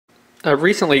I've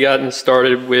recently gotten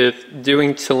started with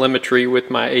doing telemetry with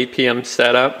my APM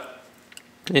setup,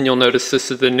 and you'll notice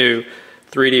this is the new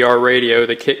 3DR radio.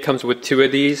 The kit comes with two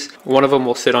of these. One of them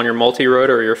will sit on your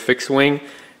multi-rotor or your fixed wing,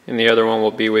 and the other one will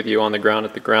be with you on the ground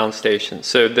at the ground station.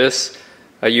 So this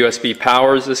USB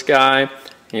powers this guy, and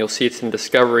you'll see it's in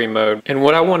discovery mode. And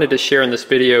what I wanted to share in this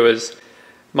video is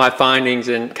my findings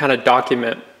and kind of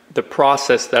document the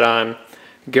process that I'm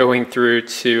going through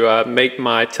to make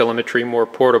my telemetry more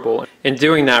portable. In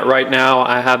doing that, right now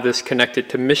I have this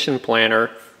connected to Mission Planner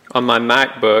on my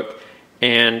MacBook,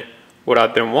 and what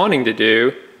I've been wanting to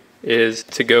do is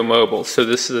to go mobile. So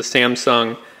this is a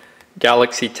Samsung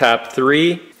Galaxy Tab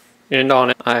 3, and on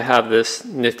it I have this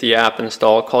nifty app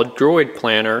installed called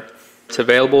DroidPlanner. It's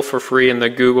available for free in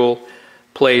the Google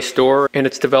Play Store, and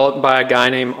it's developed by a guy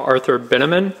named Arthur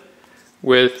Benneman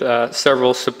with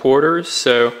several supporters.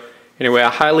 So anyway,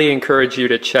 I highly encourage you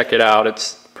to check it out.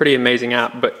 It's a pretty amazing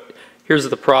app, but here's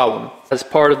the problem. As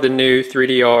part of the new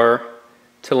 3DR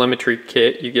telemetry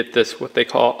kit, you get this, what they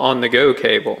call on-the-go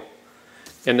cable.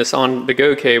 And this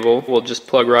on-the-go cable will just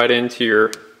plug right into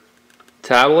your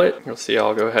tablet. You'll see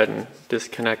I'll go ahead and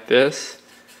disconnect this.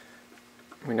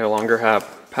 We no longer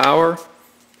have power.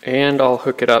 And I'll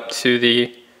hook it up to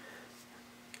the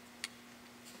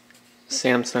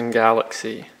Samsung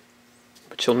Galaxy.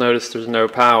 But you'll notice there's no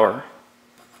power.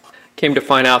 Came to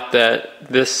find out that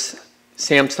this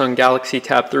Samsung Galaxy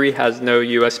Tab 3 has no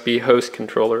USB host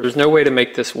controller. There's no way to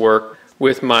make this work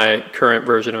with my current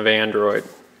version of Android.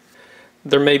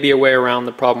 There may be a way around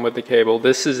the problem with the cable.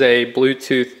 This is a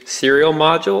Bluetooth serial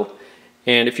module,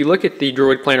 and if you look at the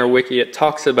DroidPlanner wiki, it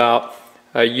talks about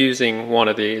using one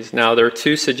of these. Now there are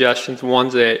two suggestions.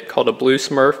 One's called a Blue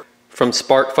Smurf from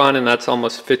SparkFun, and that's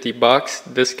almost 50 bucks.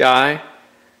 This guy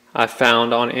I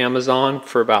found on Amazon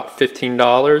for about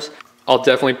 $15. I'll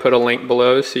definitely put a link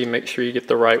below so you make sure you get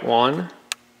the right one.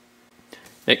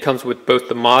 It comes with both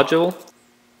the module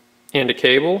and a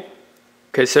cable.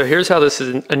 Okay, so here's how this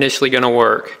is initially going to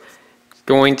work. It's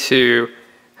going to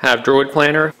have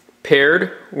DroidPlanner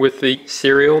paired with the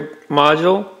serial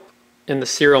module, and the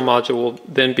serial module will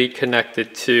then be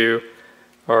connected to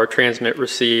our transmit,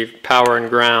 receive, power and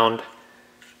ground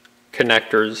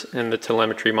connectors in the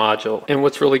telemetry module. And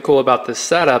what's really cool about this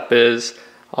setup is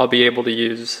I'll be able to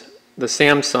use the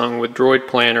Samsung with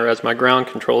DroidPlanner as my ground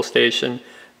control station,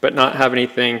 but not have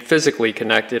anything physically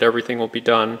connected. Everything will be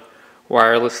done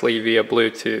wirelessly via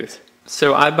Bluetooth.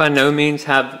 So I by no means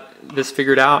have this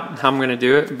figured out how I'm going to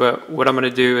do it, but what I'm going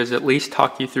to do is at least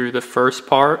talk you through the first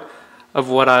part of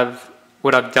what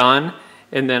I've done,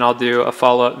 and then I'll do a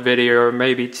follow-up video or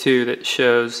maybe two that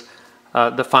shows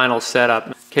the final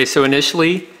setup. Okay, so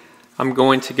initially I'm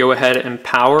going to go ahead and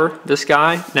power this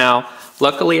guy. Now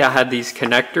luckily I had these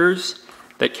connectors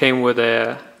that came with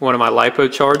one of my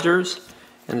LiPo chargers,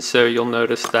 and so you'll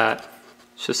notice that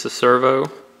it's just a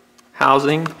servo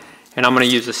housing, and I'm going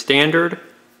to use a standard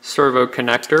servo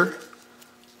connector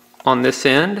on this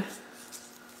end,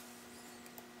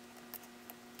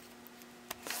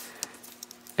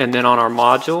 and then on our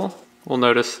module we'll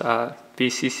notice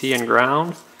VCC and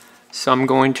ground. So I'm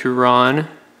going to run,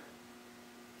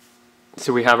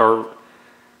 so we have our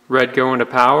red going to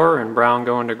power and brown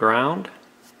going to ground.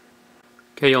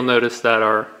 Okay, you'll notice that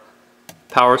our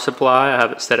power supply, I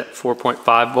have it set at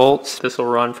 4.5 volts. This will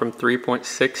run from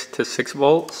 3.6 to 6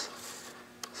 volts.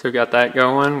 So we got that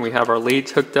going. We have our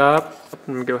leads hooked up.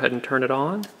 I'm going to go ahead and turn it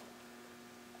on. You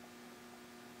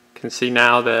can see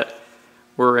now that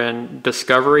we're in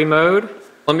discovery mode.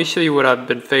 Let me show you what I've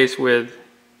been faced with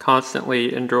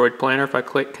constantly in DroidPlanner. If I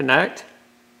click connect,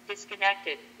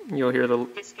 disconnected, you'll hear the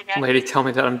lady tell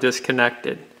me that I'm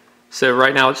disconnected. So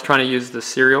right now it's trying to use the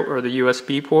serial or the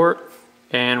USB port,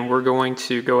 and we're going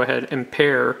to go ahead and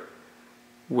pair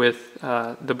with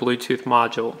the Bluetooth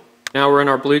module. Now we're in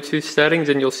our Bluetooth settings,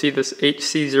 and you'll see this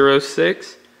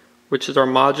HC06, which is our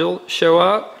module, show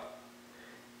up.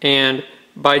 And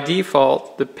by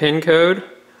default, the pin code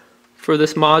for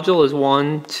this module is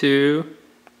 1, 2,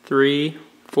 3,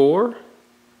 4.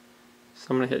 So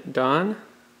I'm going to hit done,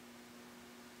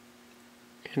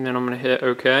 and then I'm going to hit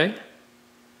OK.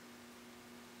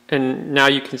 And now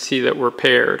you can see that we're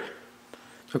paired.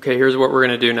 Okay, here's what we're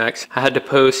going to do next. I had to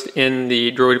post in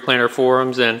the DroidPlanner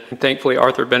forums, and thankfully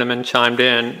Arthur Benneman chimed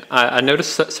in. I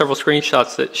noticed several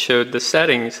screenshots that showed the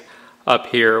settings up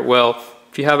here. Well,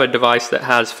 if you have a device that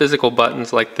has physical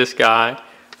buttons like this guy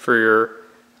for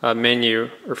your menu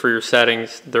or for your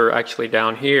settings, they're actually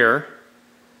down here.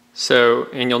 So,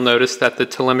 and you'll notice that the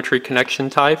telemetry connection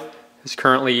type is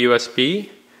currently USB.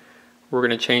 We're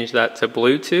going to change that to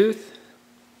Bluetooth.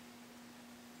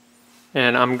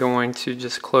 And I'm going to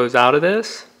just close out of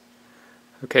this.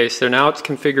 Okay, so now it's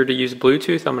configured to use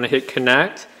Bluetooth. I'm going to hit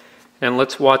connect, and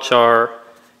let's watch our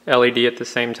LED at the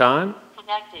same time.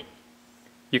 Connected.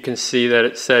 You can see that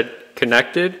it said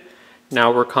connected.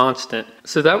 Now we're constant.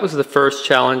 So that was the first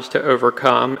challenge to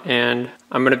overcome, and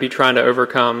I'm going to be trying to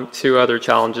overcome two other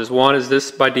challenges. One is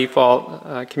this by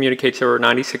default communicates over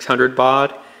 9600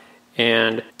 baud,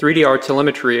 and 3DR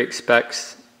telemetry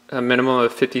expects a minimum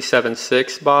of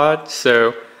 57.6 baud.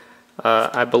 So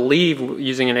I believe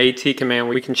using an AT command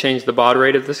we can change the baud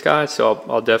rate of this guy, so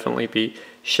I'll definitely be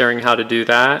sharing how to do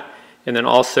that. And then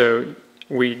also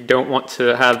we don't want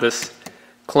to have this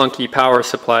clunky power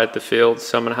supply at the field,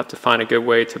 so I'm going to have to find a good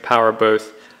way to power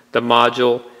both the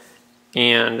module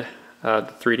and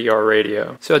the 3DR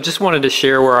radio. So I just wanted to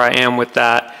share where I am with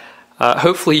that.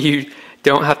 Hopefully you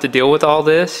don't have to deal with all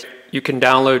this. You can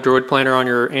download DroidPlanner on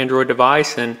your Android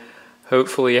device and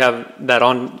hopefully have that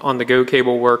on-the-go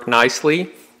cable work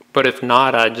nicely. But if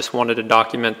not, I just wanted to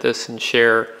document this and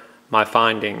share my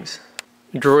findings.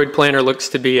 DroidPlanner looks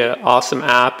to be an awesome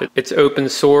app. It's open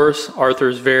source.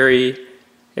 Arthur's very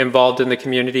involved in the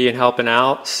community and helping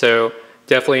out, so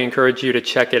definitely encourage you to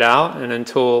check it out. And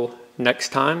until next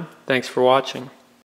time, thanks for watching.